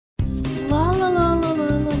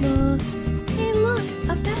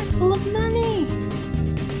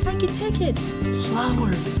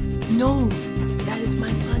Flower, no, that is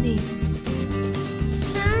my money.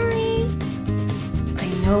 Sorry. I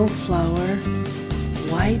know, Flower.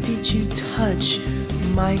 Why did you touch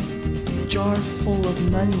my jar full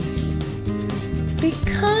of money?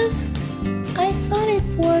 Because I thought it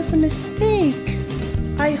was a mistake.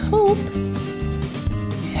 I hope.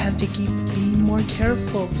 You have to be more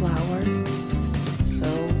careful, Flower. So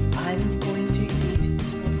I'm going to eat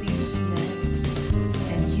healthy snacks,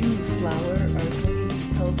 and you, Flower, are going to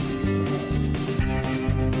eat healthy snacks.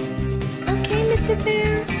 Okay, Mr.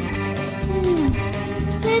 Bear.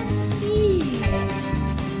 Let's see.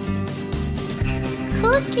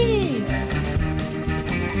 Cookies.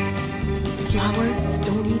 Flower,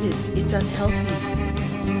 don't eat it. It's unhealthy.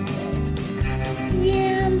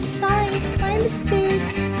 Yeah, I'm sorry. My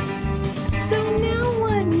mistake. So now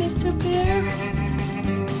what, Mr. Bear?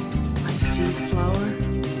 I see, Flower.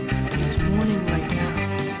 It's morning right now.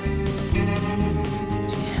 You need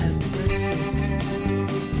to have breakfast.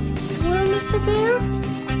 Well, Mr. Bear,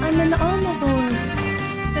 I'm an omnivore,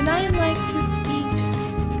 and I like to eat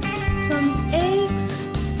some eggs,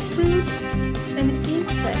 fruits, and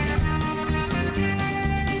insects.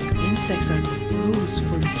 Insects are gross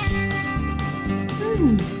for me.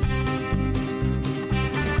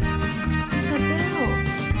 It's a bell.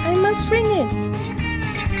 I must ring it.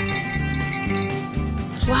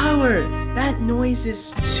 Flower, that noise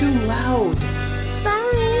is too loud.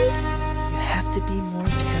 Sorry. You have to be more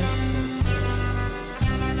careful.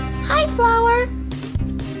 Hi, Flower.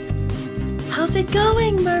 How's it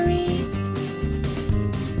going, Marie?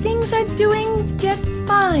 Things are doing just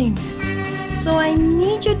fine. So I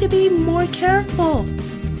need you to be more careful.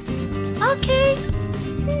 Okay.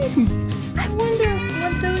 I wonder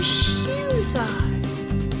what those shoes are.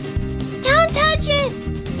 Don't touch it!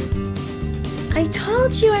 I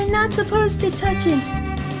told you I'm not supposed to touch it.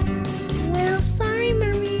 Well, sorry,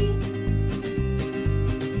 Marie.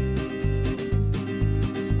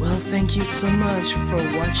 Well, thank you so much for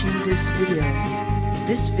watching this video.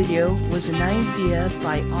 This video was an idea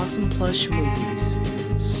by Awesome Plush Movies.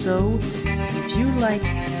 So, if you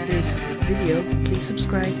liked this video, please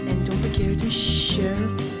subscribe and don't forget to share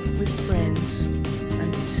with friends.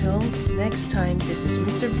 Until next time, this is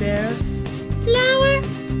Mr. Bear, Flower,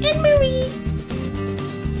 and Marie.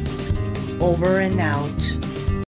 over and out.